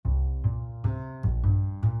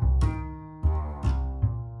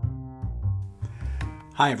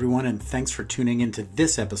Hi, everyone, and thanks for tuning into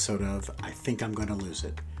this episode of I Think I'm Going to Lose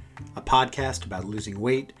It, a podcast about losing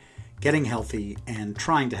weight, getting healthy, and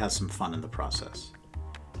trying to have some fun in the process.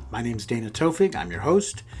 My name's Dana Tofig, I'm your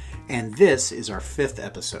host, and this is our 5th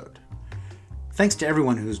episode. Thanks to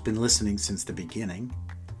everyone who's been listening since the beginning,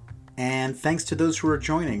 and thanks to those who are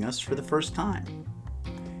joining us for the first time.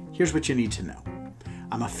 Here's what you need to know.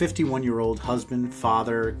 I'm a 51-year-old husband,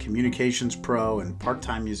 father, communications pro, and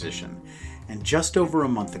part-time musician. And just over a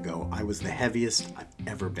month ago, I was the heaviest I've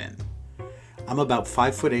ever been. I'm about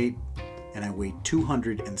 5'8", and I weigh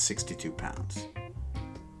 262 pounds.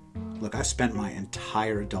 Look, I've spent my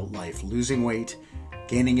entire adult life losing weight,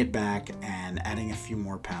 gaining it back, and adding a few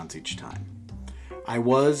more pounds each time. I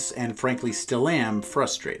was, and frankly still am,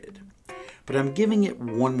 frustrated. But I'm giving it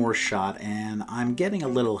one more shot, and I'm getting a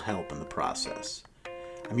little help in the process.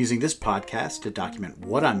 I'm using this podcast to document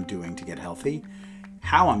what I'm doing to get healthy,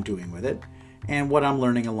 how I'm doing with it, and what I'm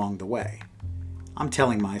learning along the way. I'm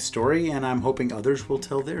telling my story, and I'm hoping others will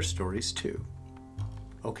tell their stories too.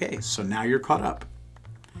 Okay, so now you're caught up.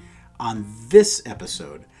 On this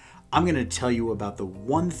episode, I'm going to tell you about the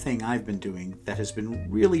one thing I've been doing that has been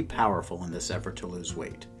really powerful in this effort to lose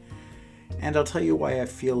weight. And I'll tell you why I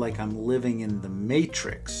feel like I'm living in the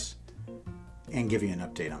Matrix, and give you an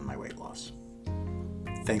update on my weight loss.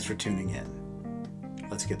 Thanks for tuning in.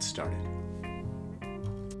 Let's get started.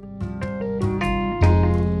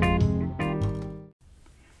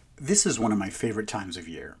 This is one of my favorite times of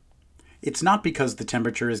year. It's not because the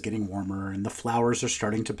temperature is getting warmer and the flowers are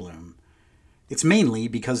starting to bloom. It's mainly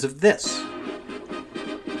because of this.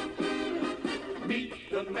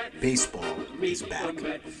 Baseball is back.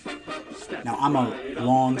 Now, I'm a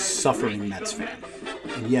long-suffering Mets fan.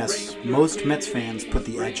 And yes, most Mets fans put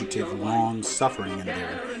the adjective long-suffering in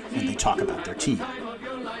there when they talk about their team.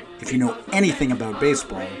 If you know anything about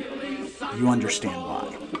baseball, you understand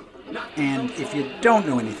why. And if you don't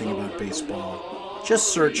know anything about baseball,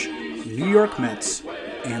 just search New York Mets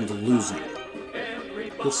and losing.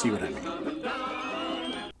 You'll see what I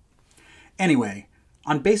mean. Anyway,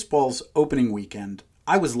 on baseball's opening weekend,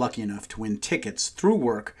 I was lucky enough to win tickets through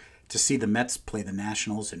work to see the Mets play the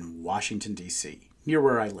Nationals in Washington, D.C., near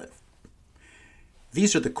where I live.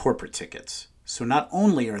 These are the corporate tickets, so not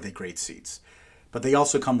only are they great seats, but they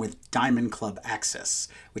also come with Diamond Club access,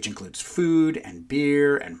 which includes food and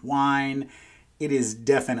beer and wine. It is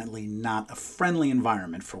definitely not a friendly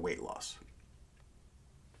environment for weight loss.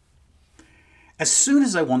 As soon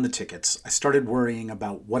as I won the tickets, I started worrying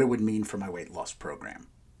about what it would mean for my weight loss program,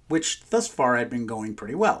 which thus far had been going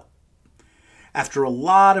pretty well. After a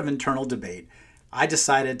lot of internal debate, I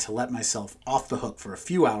decided to let myself off the hook for a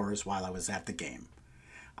few hours while I was at the game.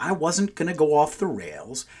 I wasn't going to go off the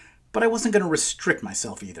rails, but I wasn't going to restrict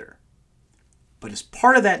myself either. But as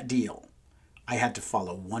part of that deal, I had to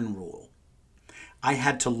follow one rule. I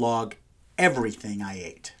had to log everything I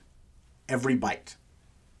ate, every bite.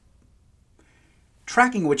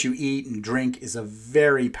 Tracking what you eat and drink is a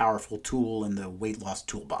very powerful tool in the weight loss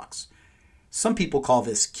toolbox. Some people call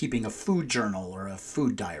this keeping a food journal or a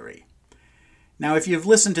food diary. Now, if you've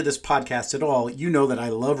listened to this podcast at all, you know that I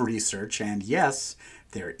love research, and yes,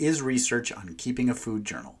 there is research on keeping a food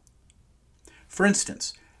journal. For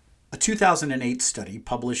instance, a 2008 study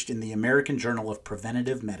published in the American Journal of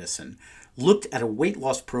Preventive Medicine looked at a weight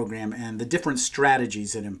loss program and the different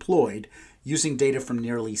strategies it employed using data from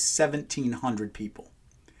nearly 1,700 people.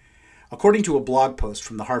 According to a blog post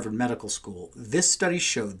from the Harvard Medical School, this study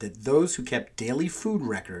showed that those who kept daily food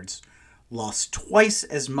records lost twice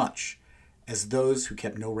as much as those who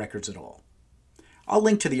kept no records at all. I'll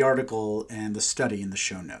link to the article and the study in the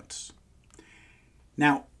show notes.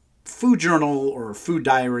 Now, food journal or food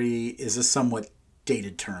diary is a somewhat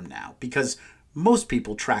dated term now because most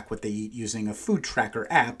people track what they eat using a food tracker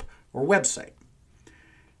app or website.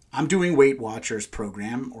 I'm doing Weight Watchers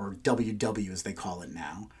program, or WW as they call it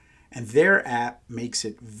now, and their app makes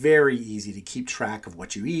it very easy to keep track of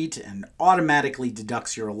what you eat and automatically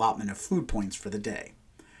deducts your allotment of food points for the day.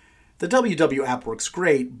 The WW app works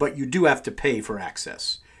great, but you do have to pay for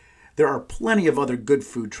access. There are plenty of other good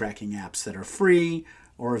food tracking apps that are free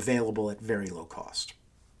or available at very low cost.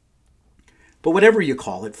 But whatever you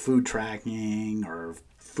call it, food tracking or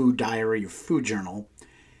food diary or food journal,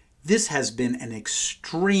 this has been an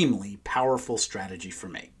extremely powerful strategy for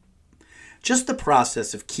me. Just the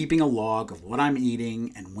process of keeping a log of what I'm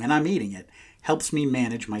eating and when I'm eating it helps me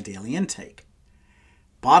manage my daily intake.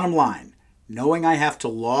 Bottom line, knowing I have to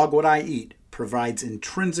log what I eat provides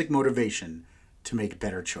intrinsic motivation to make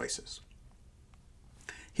better choices.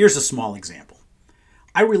 Here's a small example.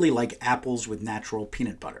 I really like apples with natural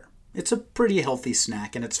peanut butter. It's a pretty healthy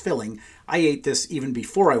snack and it's filling. I ate this even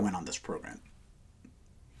before I went on this program.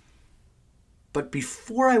 But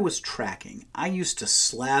before I was tracking, I used to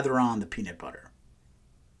slather on the peanut butter.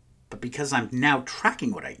 But because I'm now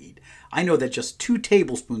tracking what I eat, I know that just 2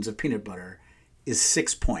 tablespoons of peanut butter is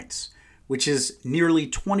 6 points, which is nearly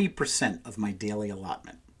 20% of my daily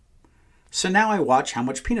allotment. So now I watch how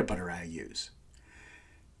much peanut butter I use.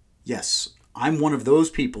 Yes, I'm one of those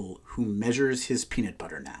people who measures his peanut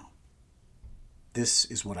butter now. This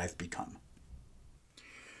is what I've become.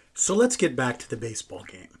 So let's get back to the baseball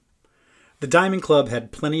game. The Diamond Club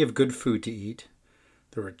had plenty of good food to eat.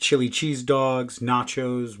 There were chili cheese dogs,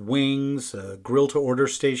 nachos, wings, a grill-to-order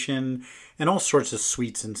station, and all sorts of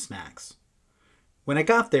sweets and snacks. When I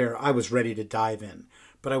got there, I was ready to dive in,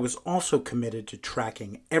 but I was also committed to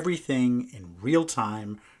tracking everything in real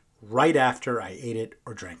time right after I ate it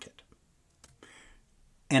or drank it.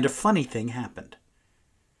 And a funny thing happened.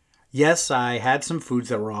 Yes, I had some foods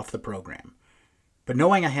that were off the program, but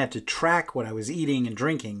knowing I had to track what I was eating and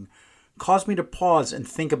drinking caused me to pause and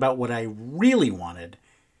think about what I really wanted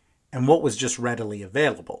and what was just readily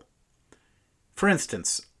available. For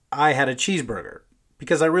instance, I had a cheeseburger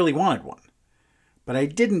because I really wanted one, but I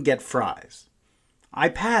didn't get fries. I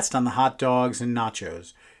passed on the hot dogs and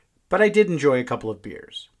nachos, but I did enjoy a couple of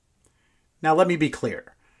beers. Now let me be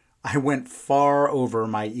clear, I went far over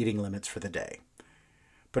my eating limits for the day.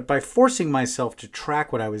 But by forcing myself to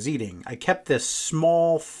track what I was eating, I kept this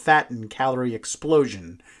small fat and calorie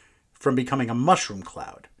explosion from becoming a mushroom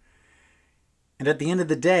cloud. And at the end of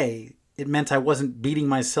the day, it meant I wasn't beating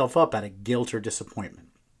myself up out of guilt or disappointment.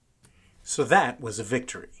 So that was a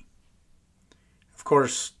victory. Of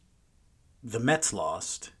course, the Mets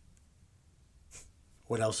lost.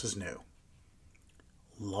 What else is new?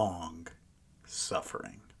 Long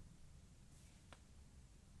suffering.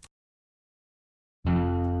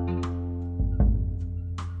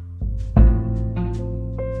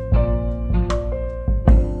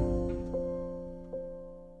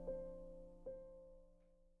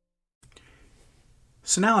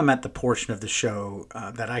 So now I'm at the portion of the show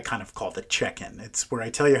that I kind of call the check-in. It's where I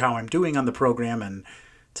tell you how I'm doing on the program and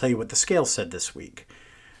tell you what the scale said this week.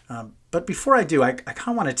 But before I do, I kind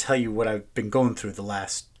of want to tell you what I've been going through the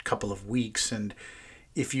last couple of weeks. And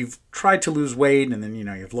if you've tried to lose weight and then,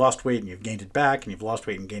 you've lost weight and you've gained it back and you've lost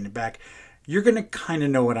weight and gained it back, you're going to kind of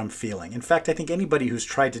know what I'm feeling. In fact, I think anybody who's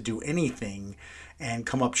tried to do anything and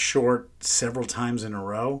come up short several times in a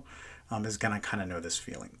row is going to kind of know this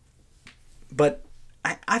feeling. But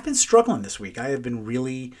I've been struggling this week. I have been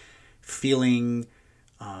really feeling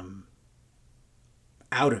out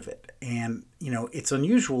of it. And, it's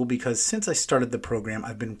unusual because since I started the program,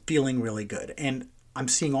 I've been feeling really good. And I'm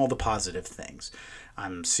seeing all the positive things.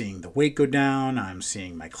 I'm seeing the weight go down. I'm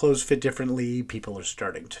seeing my clothes fit differently. People are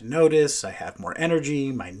starting to notice. I have more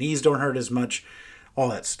energy. My knees don't hurt as much. All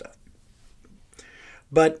that stuff.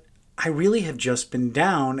 But I really have just been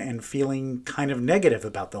down and feeling kind of negative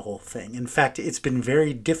about the whole thing. In fact, it's been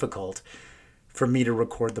very difficult for me to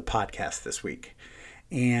record the podcast this week.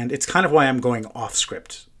 And it's kind of why I'm going off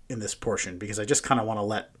script in this portion, because I just kind of want to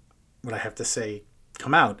let what I have to say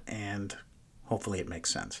come out and hopefully it makes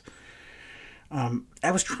sense.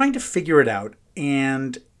 I was trying to figure it out,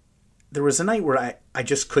 and there was a night where I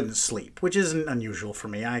just couldn't sleep, which isn't unusual for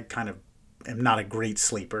me. I kind of am not a great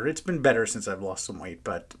sleeper. It's been better since I've lost some weight,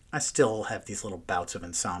 but I still have these little bouts of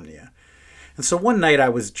insomnia. And so one night I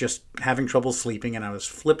was just having trouble sleeping, and I was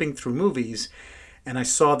flipping through movies, and I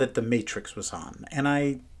saw that The Matrix was on. And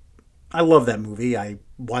I love that movie. I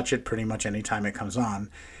watch it pretty much any time it comes on.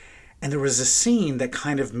 And there was a scene that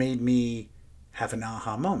kind of made me have an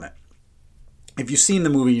aha moment. If you've seen the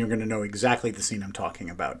movie, you're going to know exactly the scene I'm talking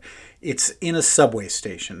about. It's in a subway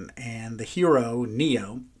station, and the hero,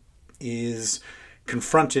 Neo, is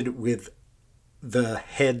confronted with the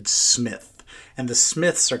head Smith. And the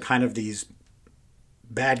Smiths are kind of these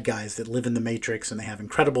bad guys that live in the Matrix, and they have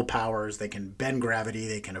incredible powers. They can bend gravity.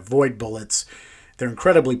 They can avoid bullets. They're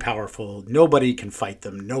incredibly powerful. Nobody can fight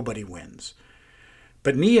them. Nobody wins.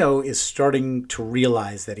 But Neo is starting to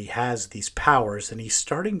realize that he has these powers, and he's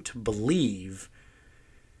starting to believe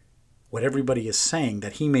what everybody is saying,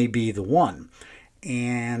 that he may be the one.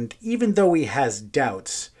 And even though he has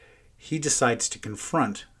doubts, he decides to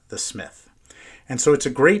confront the Smith. And so it's a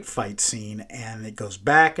great fight scene, and it goes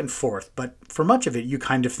back and forth. But for much of it, you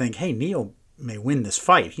kind of think, hey, Neo may win this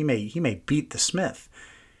fight. He may beat the Smith.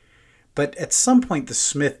 But at some point, the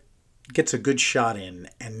Smith gets a good shot in,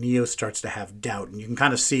 and Neo starts to have doubt. And you can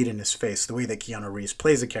kind of see it in his face, the way that Keanu Reeves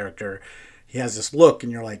plays a character. He has this look,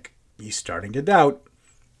 and you're like, he's starting to doubt.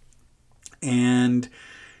 And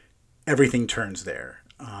everything turns there.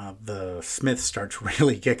 the Smith starts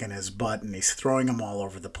really kicking his butt, and he's throwing him all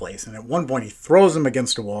over the place. And at one point, he throws him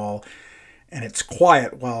against a wall, and it's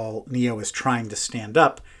quiet while Neo is trying to stand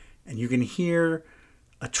up, and you can hear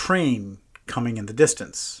a train coming in the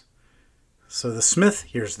distance. So the Smith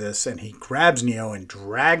hears this, and he grabs Neo and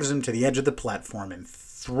drags him to the edge of the platform and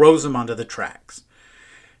throws him onto the tracks.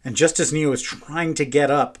 And just as Neo is trying to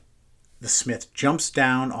get up, the Smith jumps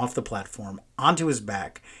down off the platform onto his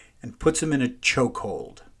back and puts him in a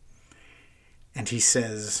chokehold. And he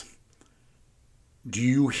says, "Do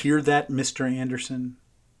you hear that, Mr. Anderson?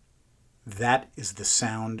 That is the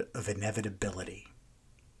sound of inevitability."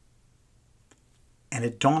 And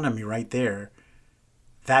it dawned on me right there,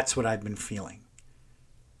 that's what I've been feeling.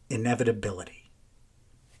 Inevitability.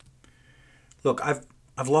 Look, I've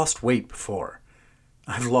lost weight before.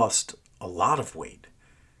 I've lost a lot of weight.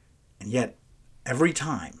 And yet, every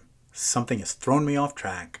time, something has thrown me off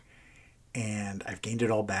track, and I've gained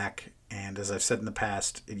it all back, and as I've said in the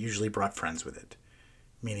past, it usually brought friends with it.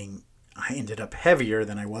 Meaning, I ended up heavier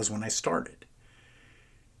than I was when I started.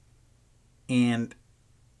 And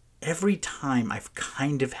every time I've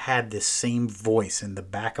kind of had this same voice in the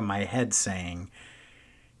back of my head saying,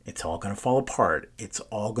 it's all going to fall apart, it's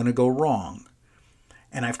all going to go wrong.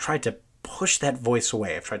 And I've tried to push that voice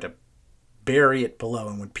away. I've tried to bury it below.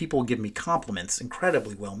 And when people give me compliments,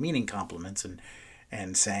 incredibly well-meaning compliments,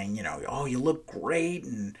 and saying, oh, you look great,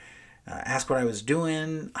 and ask what I was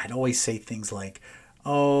doing, I'd always say things like,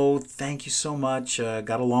 oh, thank you so much,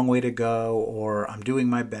 got a long way to go, or I'm doing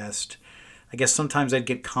my best. I guess sometimes I'd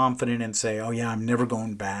get confident and say, oh yeah, I'm never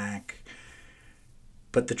going back.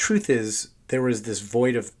 But the truth is, there was this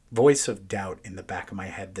voice of doubt in the back of my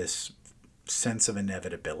head, this sense of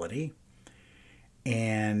inevitability.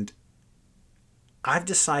 And I've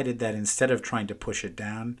decided that instead of trying to push it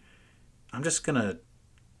down, I'm just going to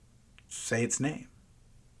say its name.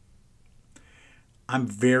 I'm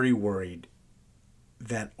very worried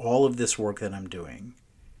that all of this work that I'm doing,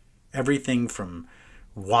 everything from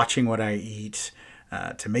watching what I eat,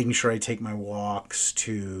 to making sure I take my walks,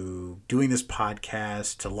 to doing this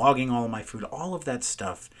podcast, to logging all of my food, all of that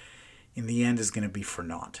stuff in the end is going to be for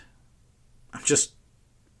naught. I just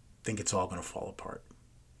think it's all going to fall apart.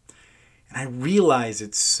 And I realize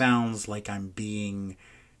it sounds like I'm being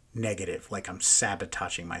negative, like I'm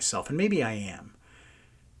sabotaging myself, and maybe I am.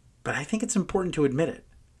 But I think it's important to admit it.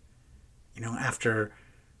 After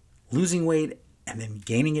losing weight and then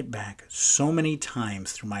gaining it back so many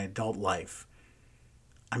times through my adult life,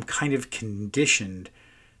 I'm kind of conditioned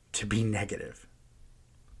to be negative.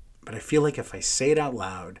 But I feel like if I say it out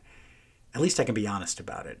loud, at least I can be honest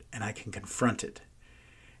about it and I can confront it.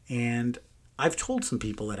 And I've told some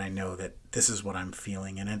people that I know that this is what I'm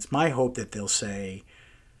feeling, and it's my hope that they'll say,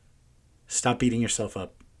 stop beating yourself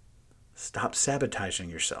up. Stop sabotaging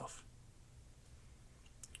yourself.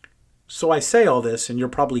 So I say all this, and you're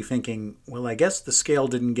probably thinking, well, I guess the scale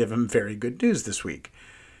didn't give him very good news this week.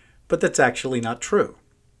 But that's actually not true.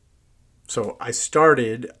 So I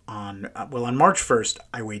started on March 1st,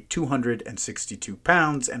 I weighed 262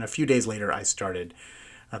 pounds, and a few days later, I started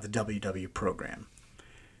the WW program.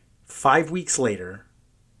 5 weeks later,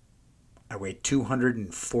 I weighed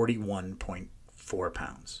 241.4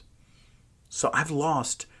 pounds. So I've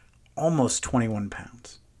lost almost 21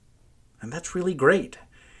 pounds. And that's really great.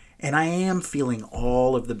 And I am feeling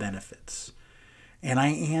all of the benefits. And I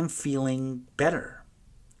am feeling better.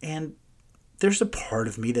 And there's a part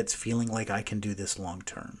of me that's feeling like I can do this long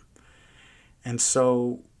term. And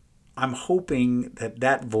so I'm hoping that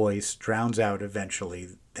that voice drowns out eventually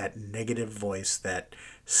that negative voice, that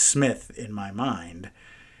Smith in my mind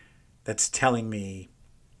that's telling me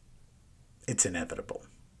it's inevitable.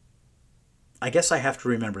 I guess I have to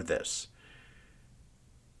remember this,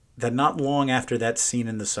 that not long after that scene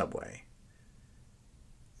in the subway,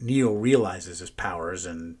 Neo realizes his powers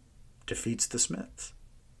and defeats the Smiths.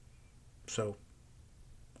 So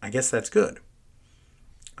I guess that's good.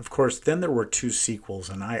 Of course, then there were 2 sequels,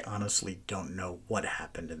 and I honestly don't know what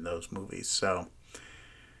happened in those movies, so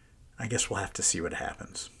I guess we'll have to see what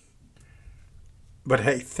happens. But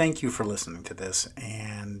hey, thank you for listening to this,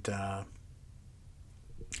 and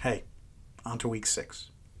hey, on to week 6.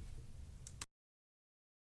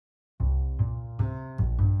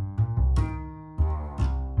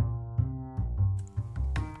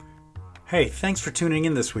 Hey, thanks for tuning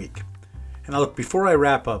in this week. And look, before I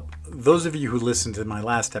wrap up, those of you who listened to my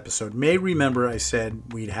last episode may remember I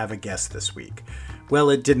said we'd have a guest this week. Well,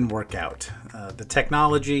 it didn't work out. The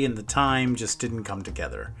technology and the time just didn't come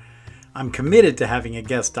together. I'm committed to having a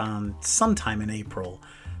guest on sometime in April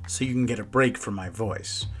so you can get a break from my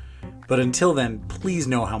voice. But until then, please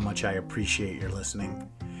know how much I appreciate your listening.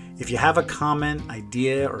 If you have a comment,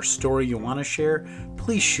 idea, or story you want to share,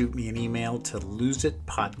 please shoot me an email to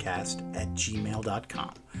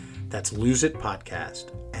loseitpodcast@gmail.com. That's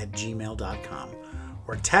loseitpodcast@gmail.com.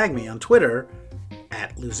 Or tag me on Twitter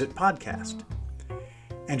 @loseitpodcast.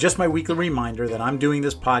 And just my weekly reminder that I'm doing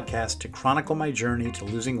this podcast to chronicle my journey to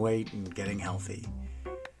losing weight and getting healthy.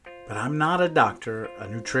 But I'm not a doctor, a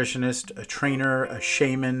nutritionist, a trainer, a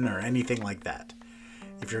shaman, or anything like that.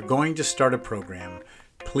 If you're going to start a program,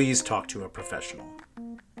 please talk to a professional.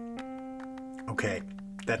 Okay,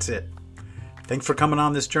 that's it. Thanks for coming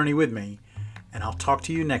on this journey with me, and I'll talk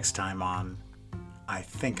to you next time on I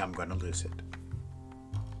Think I'm Going to Lose It.